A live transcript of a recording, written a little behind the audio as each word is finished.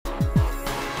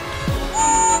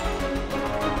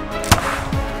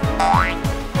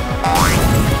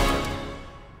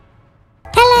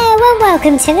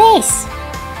welcome to this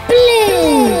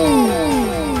Blue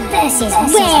versus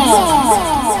Red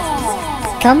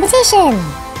competition.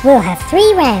 We'll have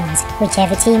 3 rounds.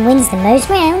 Whichever team wins the most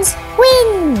rounds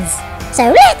wins. So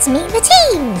let's meet the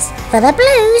teams. For the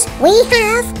Blues, we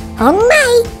have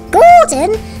Hong-Mei,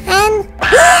 Gordon, and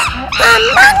a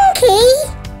monkey.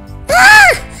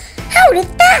 How did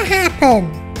that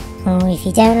happen? Oh, if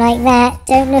you don't like that,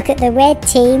 don't look at the red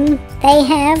team. They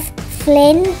have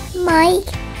Flynn,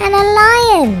 Mike, and a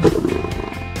lion.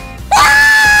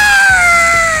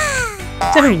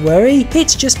 Don't worry,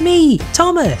 it's just me,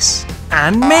 Thomas.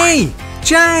 And me,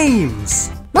 James.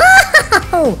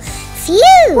 Whoa!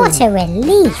 Phew! What a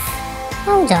relief.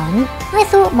 Hold on, I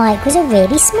thought Mike was a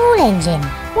really small engine.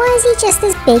 Why is he just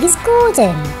as big as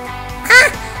Gordon?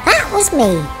 That was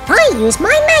me. I used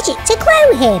my magic to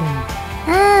grow him.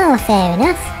 Oh, fair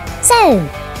enough. So,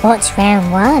 what's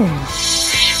round 1?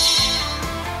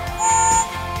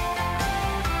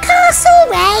 Castle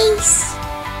race!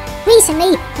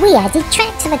 Recently, we added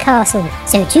track to the castle,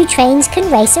 so 2 trains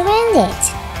can race around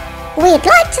it. We'd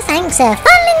like to thank Sir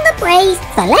Funling the Brave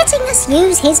for letting us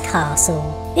use his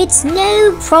castle. It's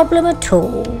no problem at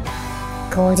all.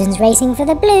 Gordon's racing for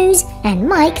the Blues and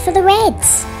Mike for the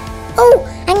Reds. Oh,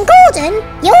 and Gordon,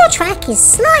 your track is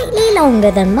slightly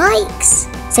longer than Mike's.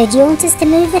 So do you want us to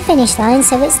move the finish line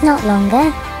so it's not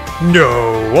longer?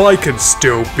 No, I can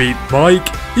still beat Mike,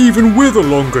 even with a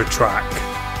longer track.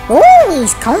 Oh,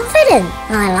 he's confident.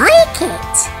 I like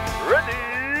it.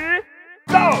 Ready,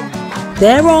 go!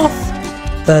 They're off.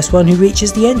 First one who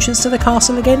reaches the entrance to the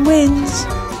castle again wins.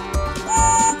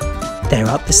 They're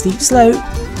up the steep slope.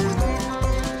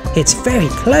 It's very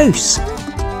close.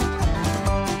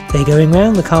 They're going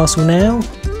round the castle now.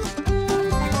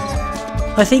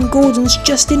 I think Gordon's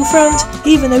just in front,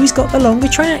 even though he's got the longer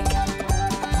track.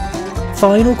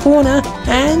 Final corner,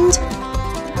 and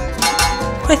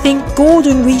I think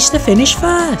Gordon reached the finish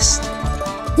first.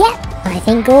 Yep, I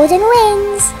think Gordon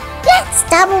wins. Let's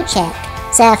double check.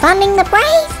 Sir Funding the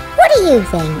Brave, what do you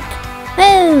think?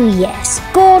 Oh yes,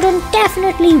 Gordon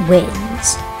definitely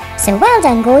wins. So well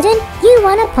done, Gordon. You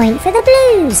won a point for the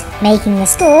Blues, making the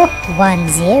score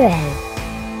 1-0.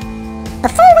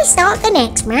 Before we start the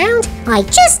next round, I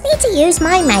just need to use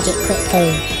my magic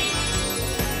quickly.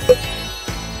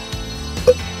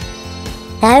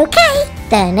 Okay,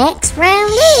 the next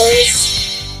round is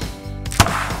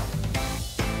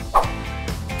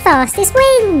Fastest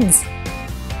Wins.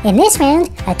 In this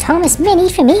round, a Thomas Mini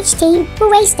from each team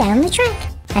will race down the track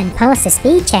and pass the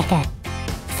speed checker.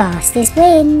 Fastest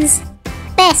wins.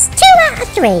 Best 2 out of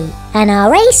 3, and our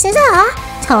racers are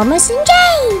Thomas and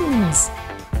James.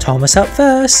 Thomas up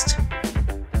first.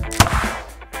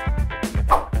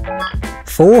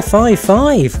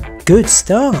 4.55. Good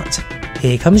start.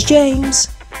 Here comes James.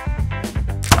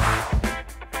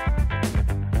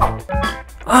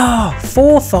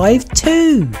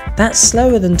 4.52. That's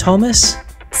slower than Thomas.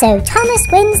 So Thomas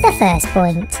wins the first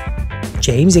point.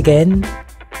 James again.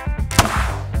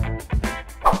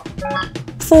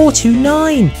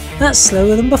 4.29. That's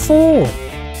slower than before.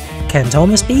 Can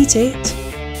Thomas beat it?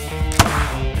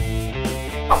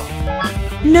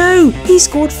 No, he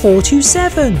scored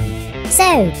 4.27.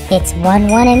 So it's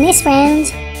 1-1 in this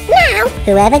round. Now,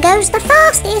 whoever goes the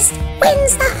fastest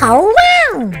wins the whole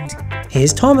round.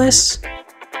 Here's Thomas.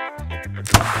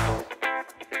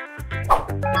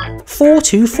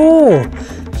 4.24.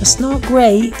 That's not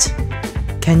great.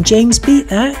 Can James beat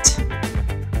that?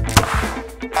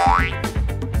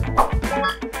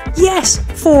 Yes,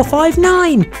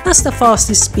 4.59. That's the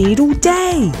fastest speed all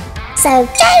day. So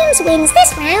James wins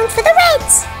this round for the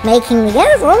Reds, making the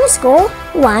overall score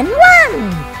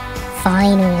 1-1.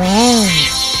 Final round.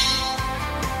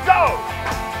 Go!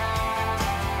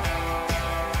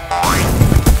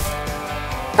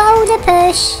 Boulder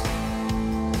push.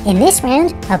 In this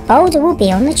round, a boulder will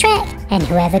be on the track, and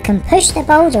whoever can push the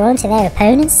boulder onto their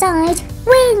opponent's side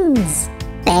wins.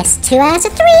 Best 2 out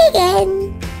of 3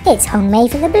 again. It's Hong-Mei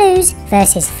for the Blues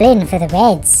versus Flynn for the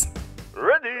Reds.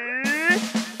 Ready,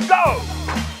 go!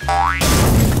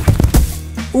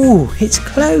 Ooh, it's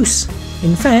close.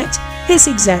 In fact, it's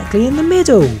exactly in the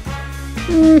middle.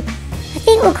 I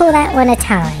think we'll call that one a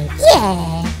tie.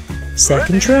 Yeah!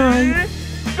 Second try.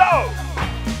 Go!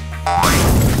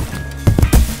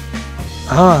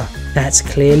 That's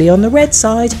clearly on the red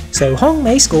side, so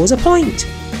Hong-Mei scores a point.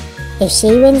 If she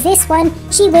wins this one,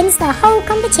 she wins the whole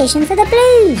competition for the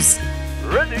Blues.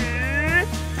 Ready,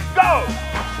 go!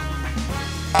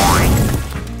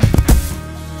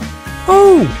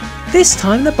 Oh, this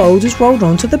time the boulders rolled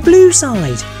onto the blue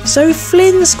side, so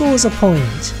Flynn scores a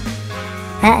point.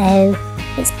 Uh-oh,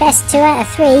 it's best 2 out of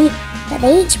 3. but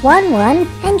they each won one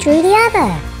and drew the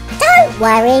other. Don't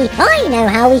worry, I know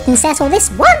how we can settle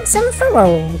this once and for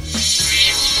all.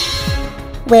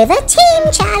 With a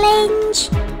team challenge.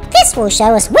 This will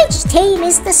show us which team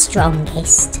is the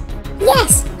strongest.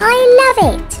 Yes, I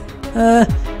love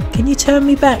it. Can you turn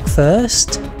me back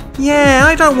first? Yeah,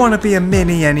 I don't want to be a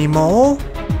mini anymore.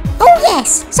 Oh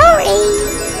yes, sorry.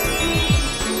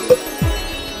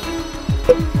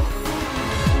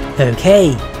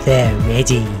 Okay, they're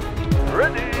ready.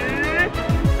 Ready,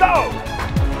 go!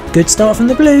 Good start from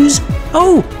the Blues.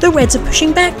 Oh, the Reds are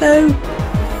pushing back though.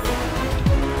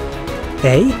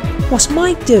 Hey, what's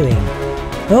Mike doing?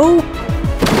 Oh,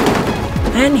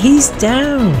 and he's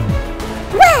down.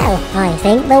 Well, I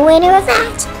think the winner of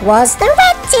that was the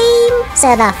red team.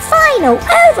 So the final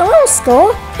overall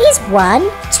score is 1-2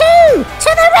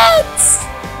 to the Reds.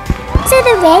 So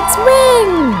the Reds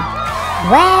win.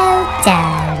 Well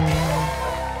done.